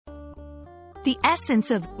The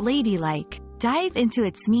essence of ladylike. Dive into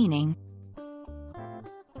its meaning.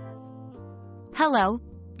 Hello,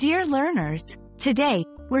 dear learners. Today,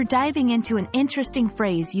 we're diving into an interesting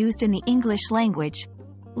phrase used in the English language,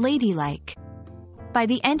 ladylike. By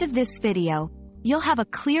the end of this video, you'll have a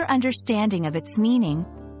clear understanding of its meaning,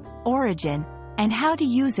 origin, and how to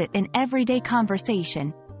use it in everyday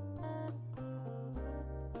conversation.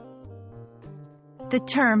 The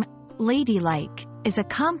term, ladylike, is a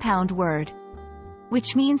compound word,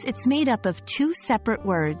 which means it's made up of two separate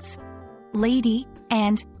words, lady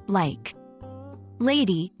and like.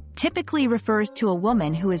 Lady typically refers to a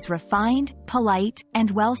woman who is refined, polite, and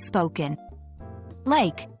well-spoken.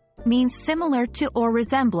 Like means similar to or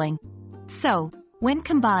resembling. So, when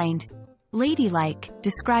combined, ladylike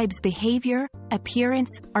describes behavior,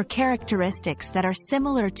 appearance, or characteristics that are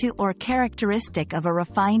similar to or characteristic of a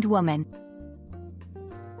refined woman.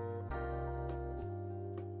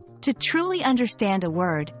 To truly understand a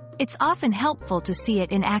word, it's often helpful to see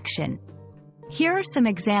it in action. Here are some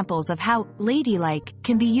examples of how ladylike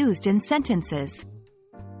can be used in sentences.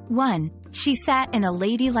 1. She sat in a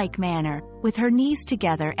ladylike manner, with her knees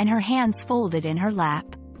together and her hands folded in her lap.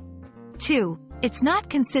 2. It's not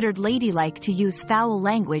considered ladylike to use foul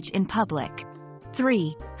language in public.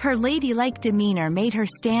 3. Her ladylike demeanor made her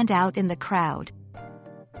stand out in the crowd.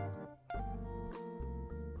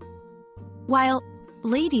 While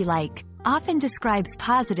ladylike often describes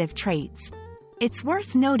positive traits, it's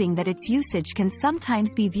worth noting that its usage can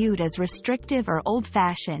sometimes be viewed as restrictive or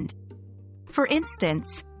old-fashioned. For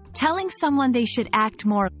instance, telling someone they should act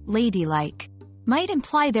more ladylike might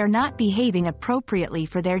imply they're not behaving appropriately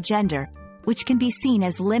for their gender, which can be seen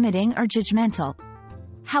as limiting or judgmental.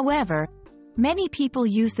 However, many people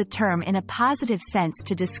use the term in a positive sense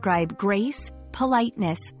to describe grace,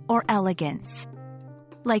 politeness, or elegance.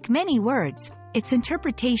 Like many words, its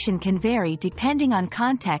interpretation can vary depending on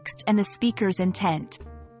context and the speaker's intent.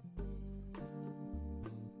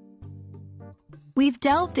 We've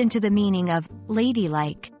delved into the meaning of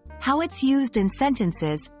ladylike, how it's used in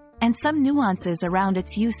sentences, and some nuances around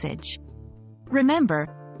its usage. Remember,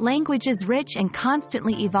 language is rich and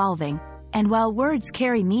constantly evolving, and while words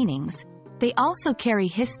carry meanings, they also carry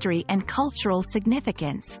history and cultural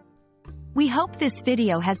significance. We hope this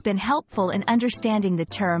video has been helpful in understanding the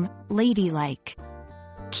term ladylike.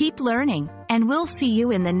 Keep learning, and we'll see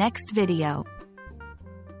you in the next video.